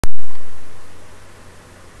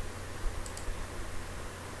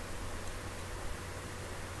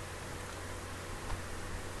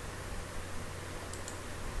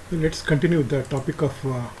So let's continue the topic of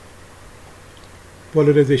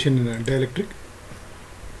polarization in dielectric.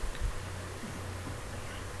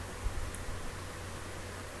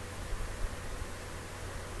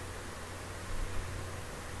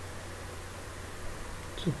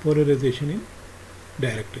 So polarization in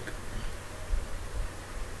dielectric.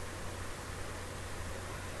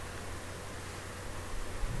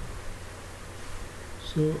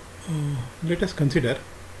 So let us consider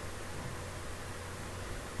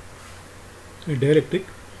a dielectric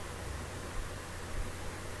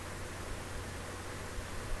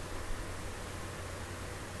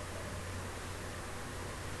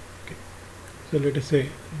So let us say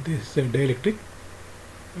this is a dielectric,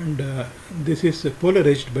 and this is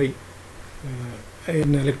polarized by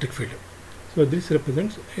an electric field. So this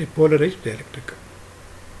represents a polarized dielectric.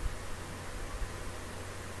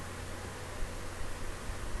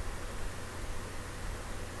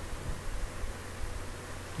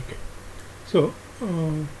 Okay. So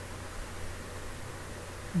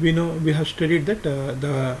we have studied that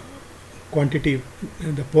the quantity,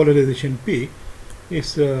 the polarization P,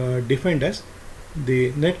 is defined as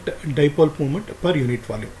the net dipole moment per unit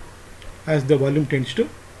volume as the volume tends to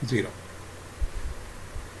 0.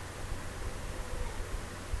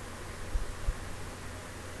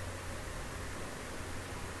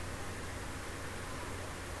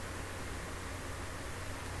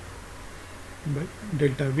 By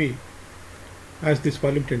delta V as this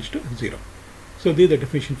volume tends to 0. So this is the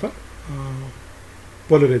definition for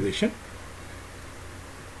polarization.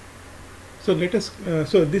 So let us.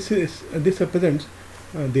 So this represents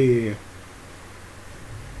the.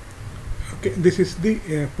 Okay, this is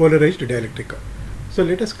the polarized dielectric. So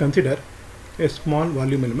let us consider a small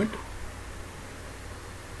volume element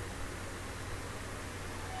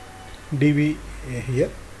dV here.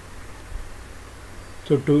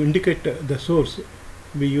 So to indicate the source,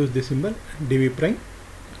 we use the symbol dV prime,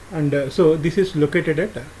 and so this is located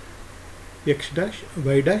at x dash,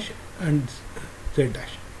 y dash, and z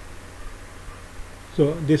dash.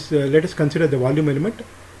 So this let us consider the volume element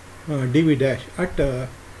dV dash at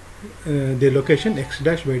the location x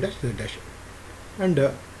dash, y dash, z dash, and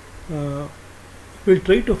we'll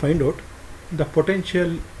try to find out the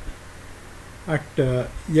potential at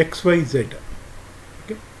x, y, z.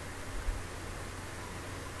 Okay.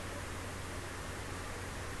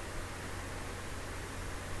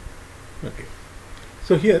 Okay.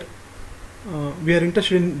 So here we are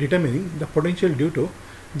interested in determining the potential due to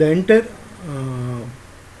the entire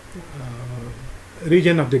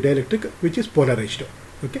region of the dielectric which is polarized.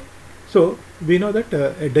 Okay, so we know that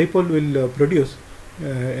a dipole will produce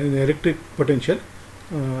an electric potential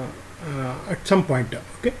at some point.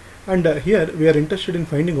 Okay, and here we are interested in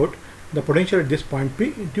finding out the potential at this point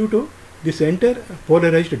P due to this entire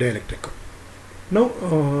polarized dielectric. Now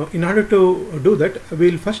in order to do that, we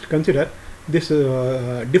will first consider this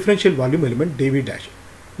differential volume element dV dash,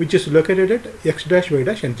 which is located at x dash, y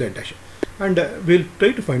dash, and z dash, and we'll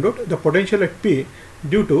try to find out the potential at P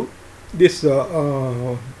due to this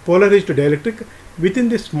polarized dielectric within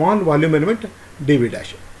this small volume element dV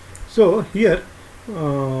dash. So here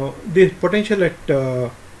the potential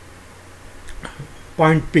at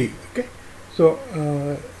point P. Okay, so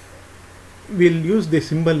we'll use the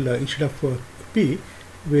symbol instead of P,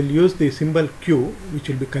 we'll use the symbol Q, which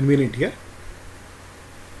will be convenient here,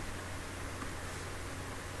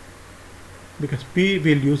 because P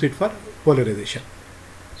will use it for polarization.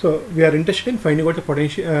 So we are interested in finding out the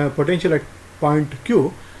potential at point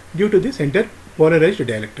Q due to this entire polarized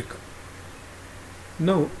dielectric.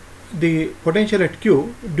 Now the potential at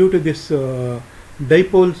Q due to this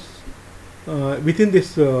dipoles within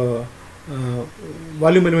this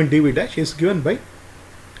volume element dV dash is given by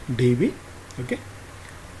dV. Okay,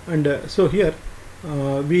 and so here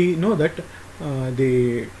we know that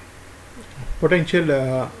the potential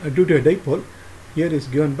due to a dipole here is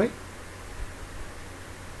given by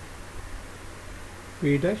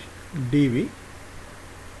V dash dV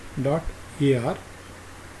dot AR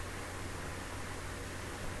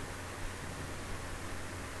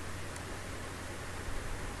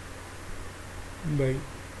by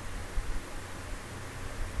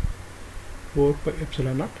 4 pi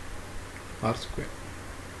epsilon naught R square,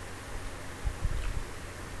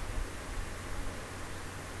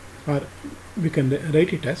 or we can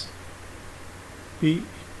write it as P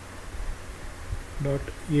dot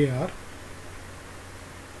AR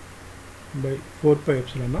by 4 pi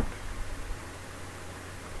epsilon naught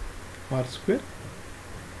R square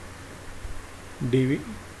dV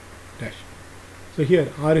dash. So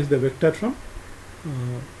here R is the vector from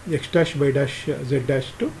x dash, y dash, z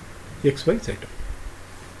dash to x, y, z.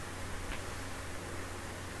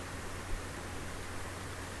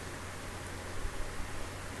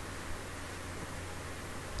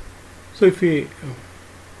 So if we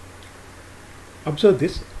observe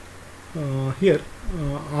this, here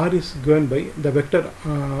r is given by the vector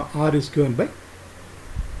r is given by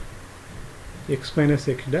x minus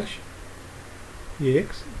x dash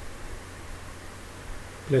ax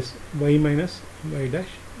plus y minus y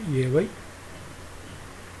dash ay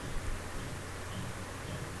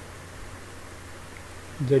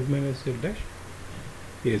z minus z dash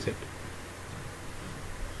az.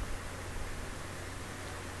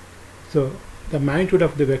 So the magnitude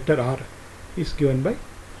of the vector r is given by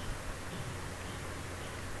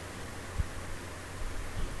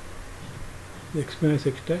x minus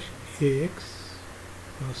x dash ax,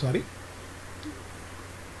 sorry,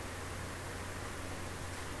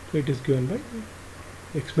 so it is given by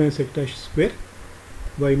x minus x dash square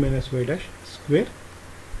y minus y dash square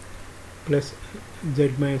plus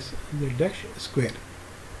z minus z dash square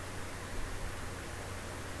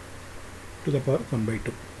to the power 1 by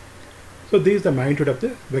 2. So this is the magnitude of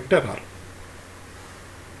the vector r,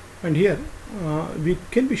 and here we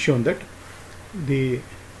can be shown that the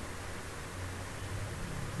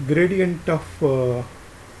gradient of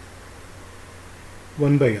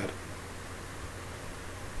 1 by r.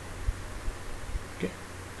 Okay,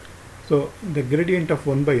 so the gradient of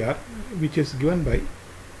 1 by r, which is given by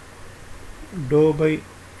dou by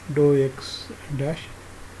dou x dash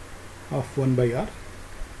of 1 by r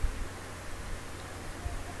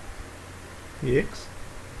ax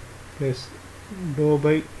plus dou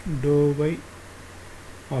by dou y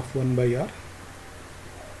of 1 by r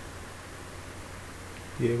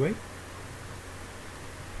ay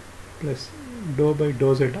plus dou by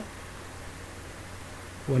dou z of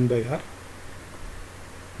 1 by r,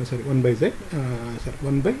 sorry, 1 by z, sorry,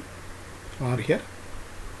 1 by r here,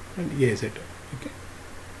 and az. Okay,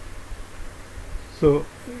 so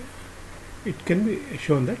it can be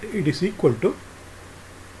shown that it is equal to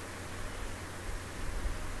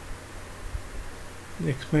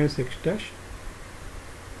x minus x dash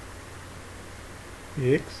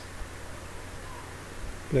ax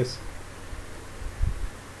plus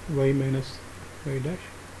y minus y dash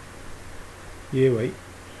ay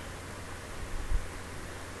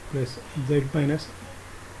plus z minus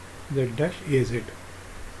z dash az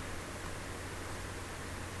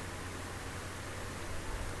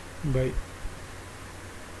by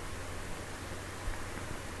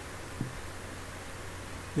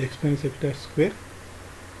x minus x dash square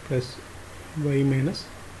plus y minus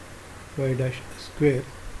y dash square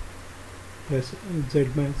plus z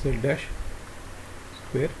minus z dash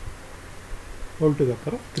square all to the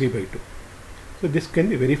power of 3 by 2. So this can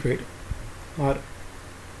be verified, or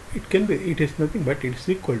it can be, it is nothing but it is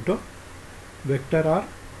equal to vector r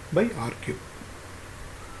by r cube,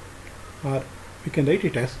 or we can write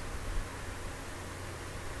it as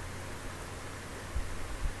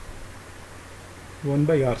one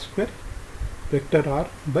by r square vector r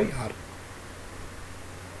by r,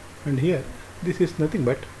 and here this is nothing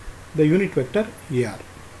but the unit vector ar.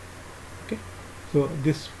 Okay, so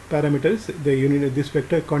this parameter is the unit, this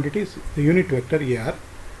vector quantity is the unit vector ar,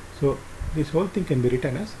 so this whole thing can be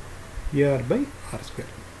written as ar by r square.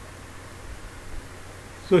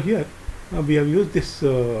 So here we have used this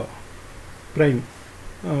prime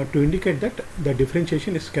to indicate that the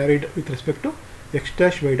differentiation is carried with respect to x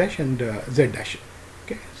dash, y dash and z dash.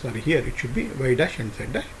 Okay, sorry, here it should be y dash and z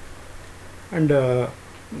dash, and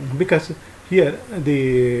because here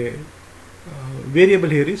the variable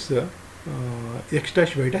here is x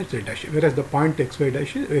dash, y dash, z dash, whereas the point x, y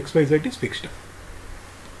dash, x, y, z is fixed.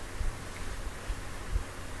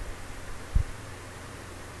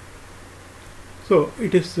 So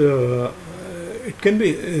it is it can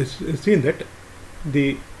be seen that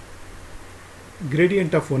the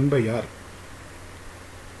gradient of 1 by r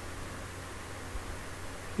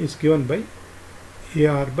is given by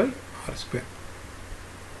ar by r square.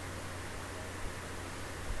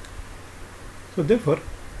 So therefore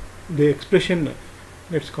the expression,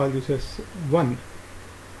 let's call this as 1.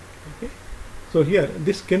 Okay, so here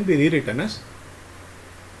this can be rewritten as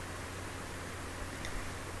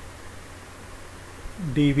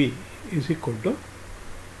dv is equal to,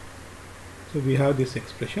 so we have this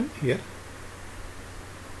expression here,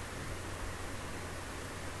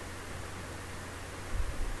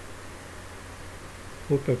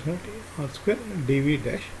 r square dv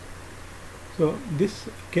dash. So this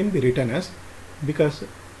can be written as, because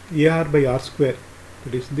ar by r square,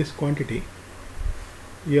 that is this quantity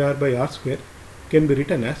ar by r square, can be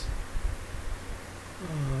written as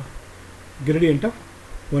gradient of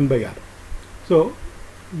 1 by r. So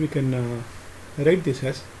we can write this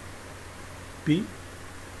as p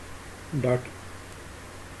dot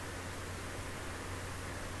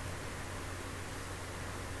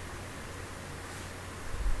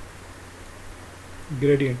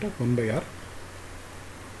gradient of 1 by r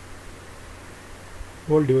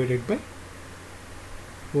whole divided by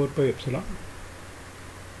 4 pi epsilon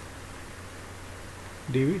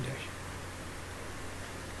dv dash.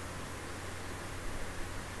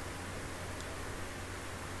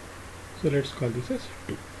 So let's call this as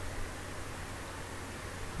 2.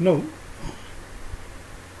 Now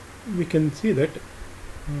we can see that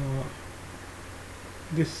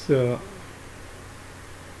this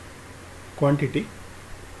quantity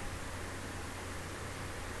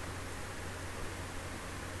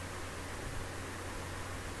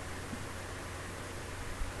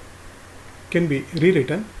can be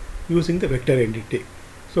rewritten using the vector identity.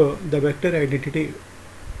 So the vector identity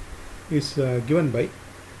is given by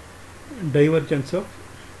divergence of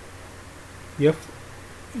f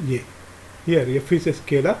a. Here f is a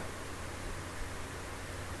scalar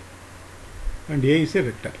and a is a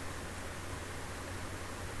vector.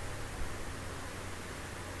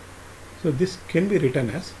 So this can be written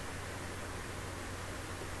as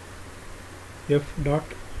f dot,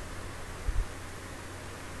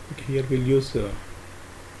 okay, here we'll use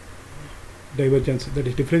divergence, that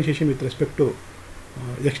is differentiation with respect to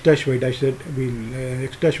x dash y dash z,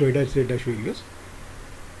 x dash y dash z dash we'll use,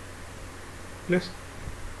 plus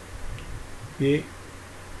a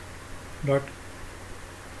dot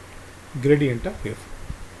gradient of f.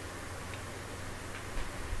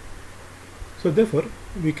 So therefore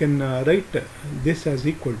we can write this as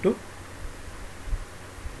equal to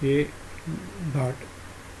a dot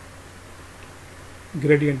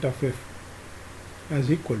gradient of f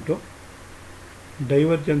as equal to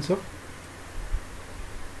divergence of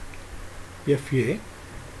fa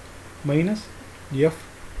minus f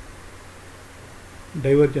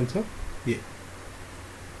divergence of a.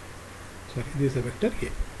 Sorry, this is a vector a.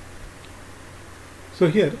 So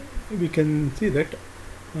here we can see that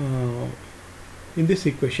in this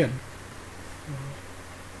equation,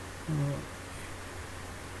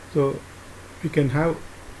 so we can have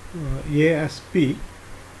a as p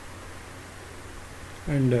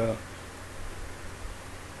and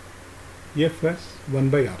f as 1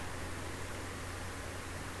 by r.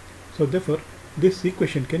 So therefore this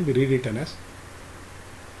equation can be rewritten as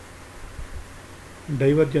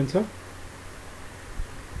divergence of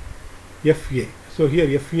fa. So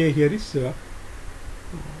here fa here is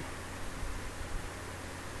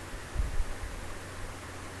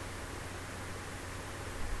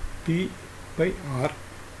p by r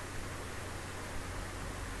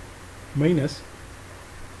minus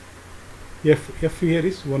f here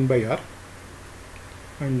is 1 by r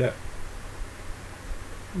and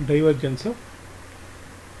divergence of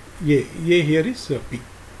a here is p.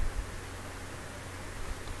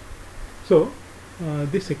 So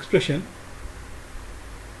this expression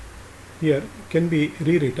here can be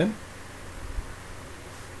rewritten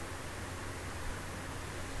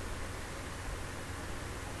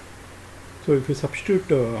so if you substitute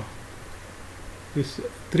this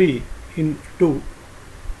 3 in 2,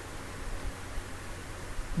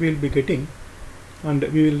 we will be getting, and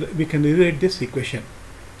we can rewrite this equation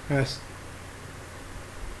as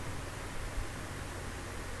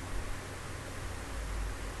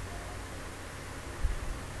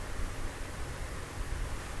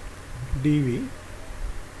dv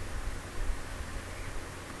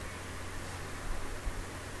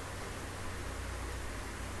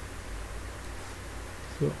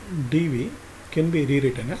so dv can be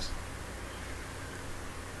rewritten as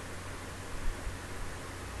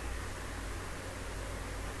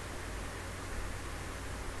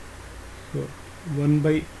so 1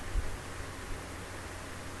 by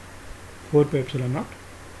 4 pi epsilon naught,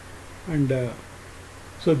 and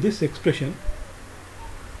so this expression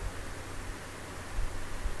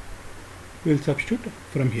we will substitute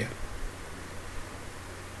from here.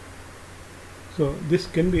 So this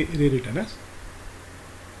can be rewritten as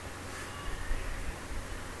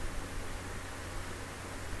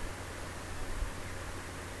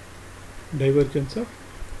divergence of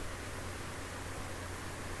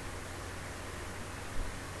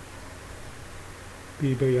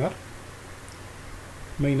p by r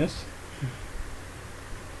minus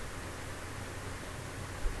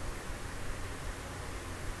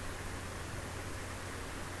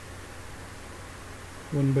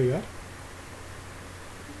one by r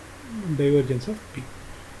divergence of p,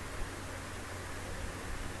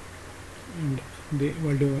 and the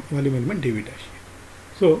volume element dv dash.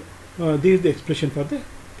 So this is the expression for the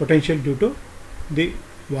potential due to the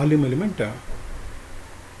volume element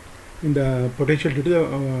in the potential due to the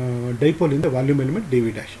dipole in the volume element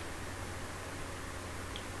dv dash.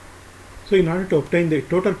 So in order to obtain the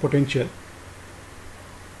total potential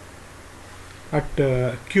at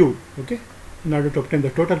Q, okay, in order to obtain the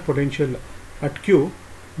total potential at Q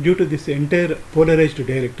due to this entire polarized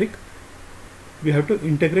dielectric, we have to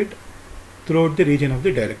integrate throughout the region of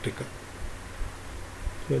the dielectric.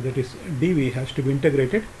 So that is dV has to be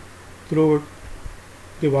integrated throughout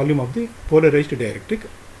the volume of the polarized dielectric,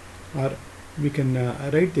 or we can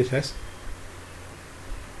write this as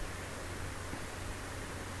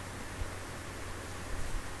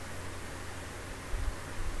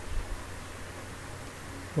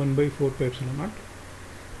one by 4 pi epsilon naught.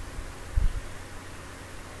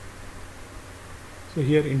 So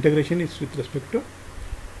here integration is with respect to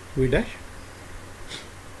V dash.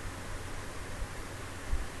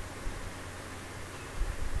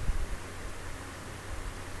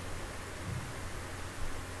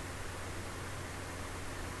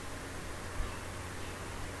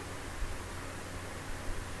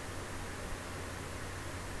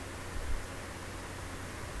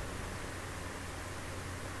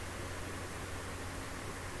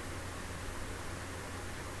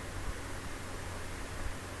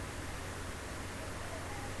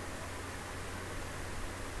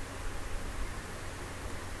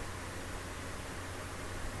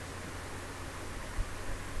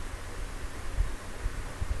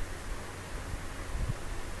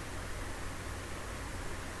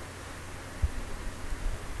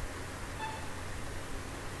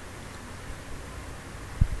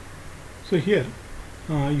 So here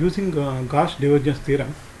using Gauss divergence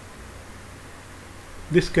theorem,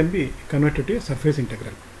 this can be converted to a surface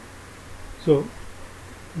integral. So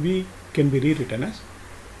V can be rewritten as,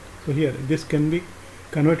 so here this can be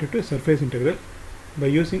converted to a surface integral by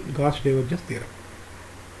using Gauss divergence theorem.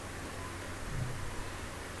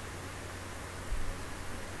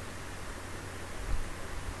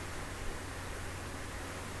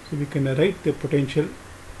 So we can write the potential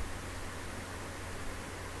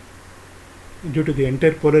due to the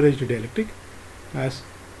entire polarized dielectric as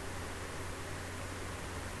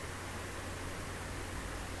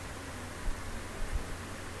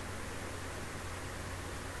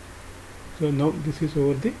so now this is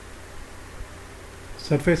over the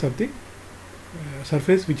surface of the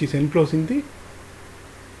surface which is enclosing the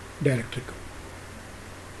dielectric.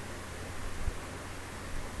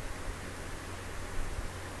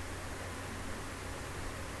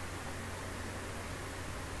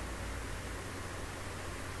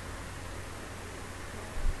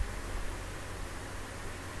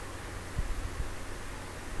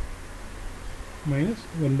 Minus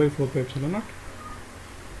 1 by 4 pi epsilon naught.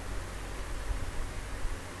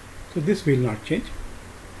 So this will not change.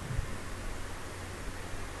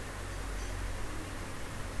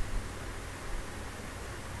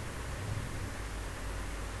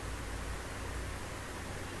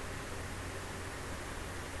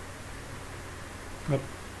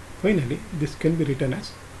 Finally, this can be written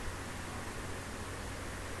as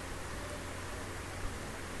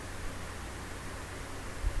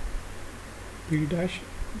P dash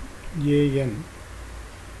AN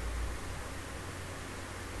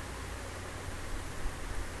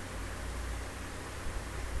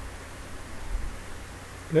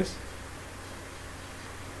plus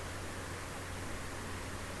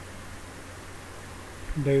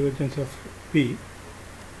divergence of P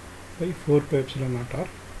by 4 pi epsilon naught r.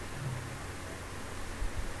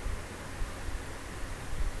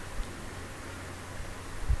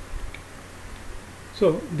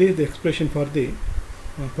 So this is the expression for the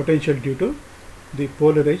potential due to the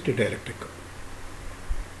polarized dielectric.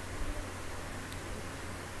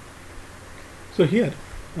 So here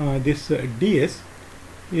this ds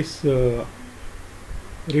is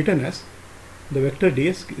written as, the vector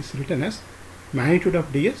ds is written as magnitude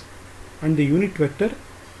of ds and the unit vector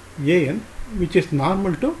an, which is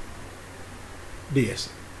normal to ds.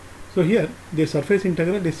 So here the surface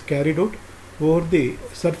integral is carried out over the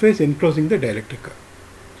surface enclosing the dielectric.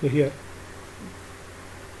 So here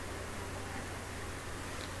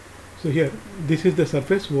this is the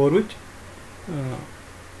surface over which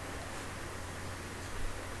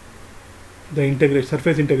the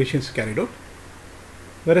surface integration is carried out,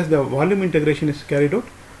 whereas the volume integration is carried out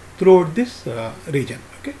throughout this region.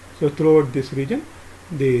 Okay, so throughout this region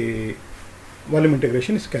the volume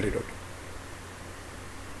integration is carried out.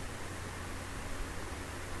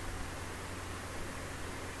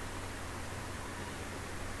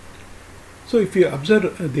 So if you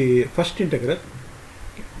observe the first integral,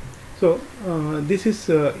 so this is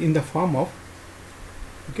in the form of,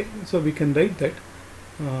 okay, so we can write that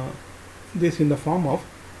this in the form of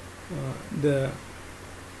the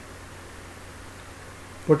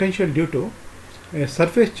potential due to a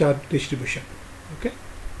surface charge distribution. Okay,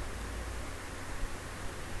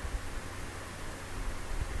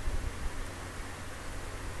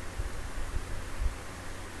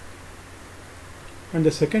 and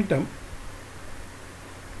the second term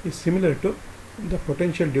is similar to the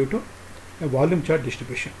potential due to a volume charge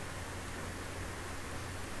distribution.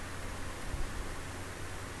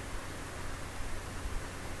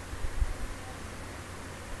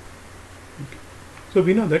 Okay. So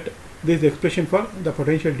we know that this is the expression for the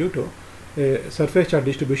potential due to a surface charge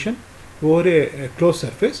distribution over a closed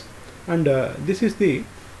surface, and this is the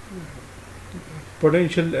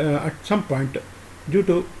potential at some point due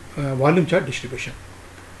to volume charge distribution.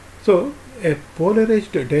 So a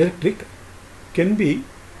polarized dielectric can be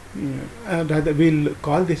rather we'll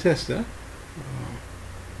call this as the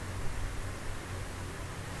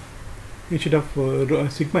instead of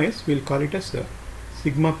sigma s, we'll call it as the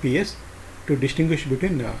sigma ps to distinguish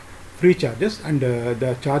between free charges and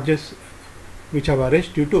the charges which have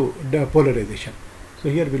arranged due to the polarization. So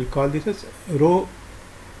here we'll call this as rho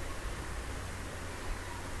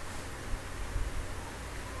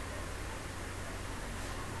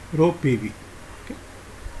PV. Okay.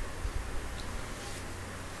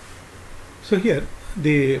 So here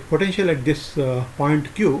the potential at this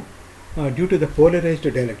point Q due to the polarized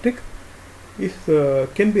dielectric is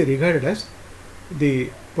can be regarded as the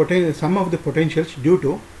sum of the potentials due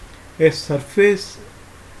to a surface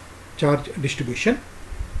charge distribution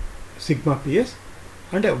sigma ps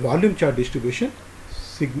and a volume charge distribution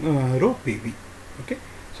sigma rho PV. Okay.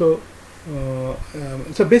 So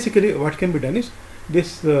so basically what can be done is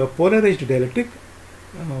this polarized dielectric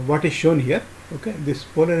what is shown here, okay, this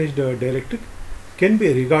polarized dielectric can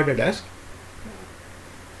be regarded as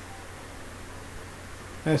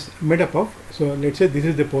made up of, so let's say this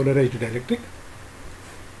is the polarized dielectric.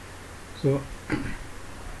 So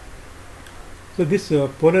this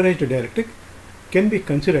polarized dielectric can be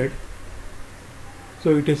considered,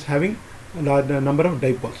 so it is having a large number of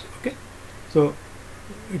dipoles. Okay, so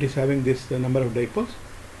it is having this number of dipoles.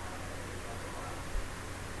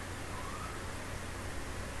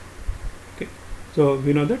 Okay, so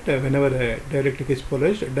we know that whenever a dielectric is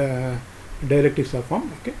polarized, dielectrics are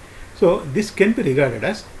formed. Okay, so this can be regarded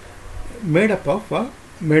as made up of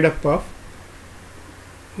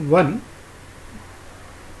one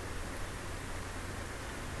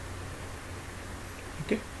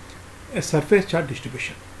a surface charge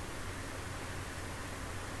distribution.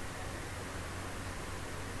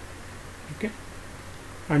 Okay,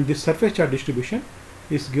 and this surface charge distribution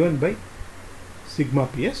is given by sigma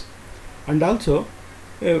ps and also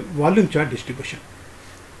a volume charge distribution.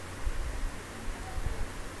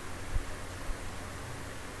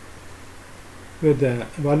 Where the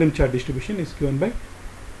volume charge distribution is given by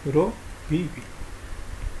rho PV.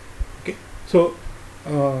 Okay, so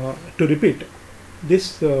to repeat,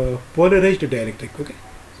 this polarized dielectric, okay,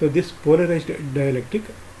 so this polarized dielectric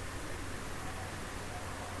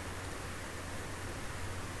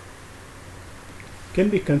can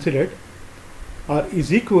be considered or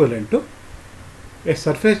is equivalent to a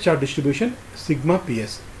surface charge distribution sigma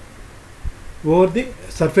ps over the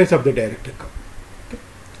surface of the dielectric, okay,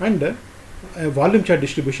 and a volume charge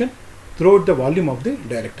distribution throughout the volume of the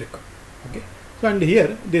dielectric. Okay, so and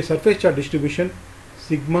here the surface charge distribution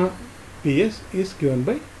sigma ps is given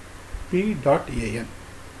by p dot an,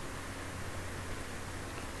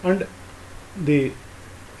 and the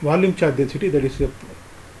volume charge density, that is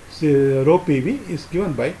rho PV, is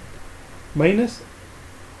given by minus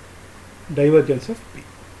divergence of P.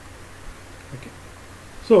 Okay,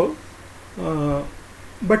 so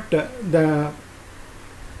but the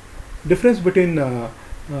difference between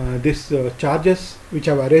this charges which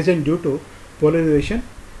have arisen due to polarization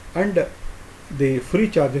and the free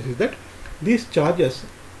charges is that these charges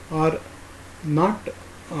are not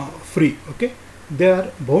free. Okay, they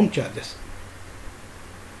are bound charges.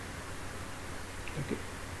 Okay,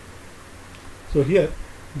 so here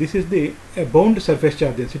this is the bound surface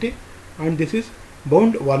charge density and this is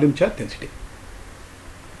bound volume charge density.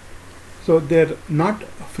 So they are not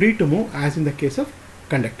free to move as in the case of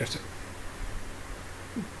conductors.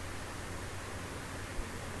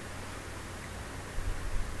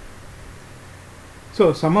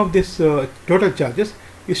 So sum of this total charges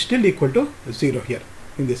is still equal to 0 here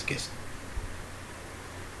in this case.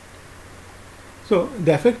 So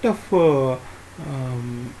the effect of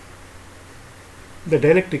the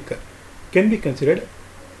dielectric can be considered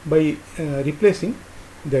by replacing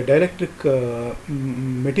the dielectric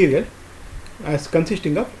material as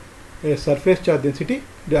consisting of a surface charge density,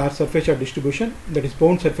 or surface charge distribution, that is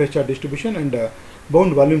bound surface charge distribution, and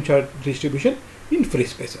bound volume charge distribution in free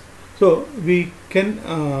space. So we can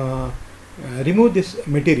remove this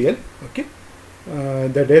material, okay,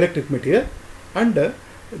 the dielectric material, and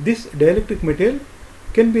this dielectric material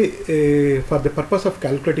can be for the purpose of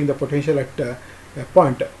calculating the potential at a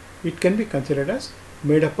point, it can be considered as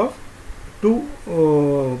made up of two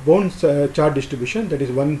bound charge distribution, that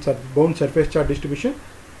is one bound surface charge distribution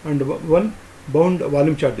and one bound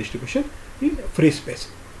volume charge distribution in free space.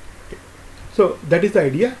 Okay. So that is the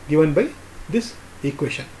idea given by this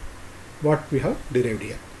equation what we have derived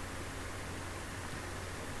here.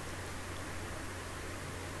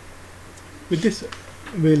 With this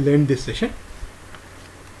we will end this session.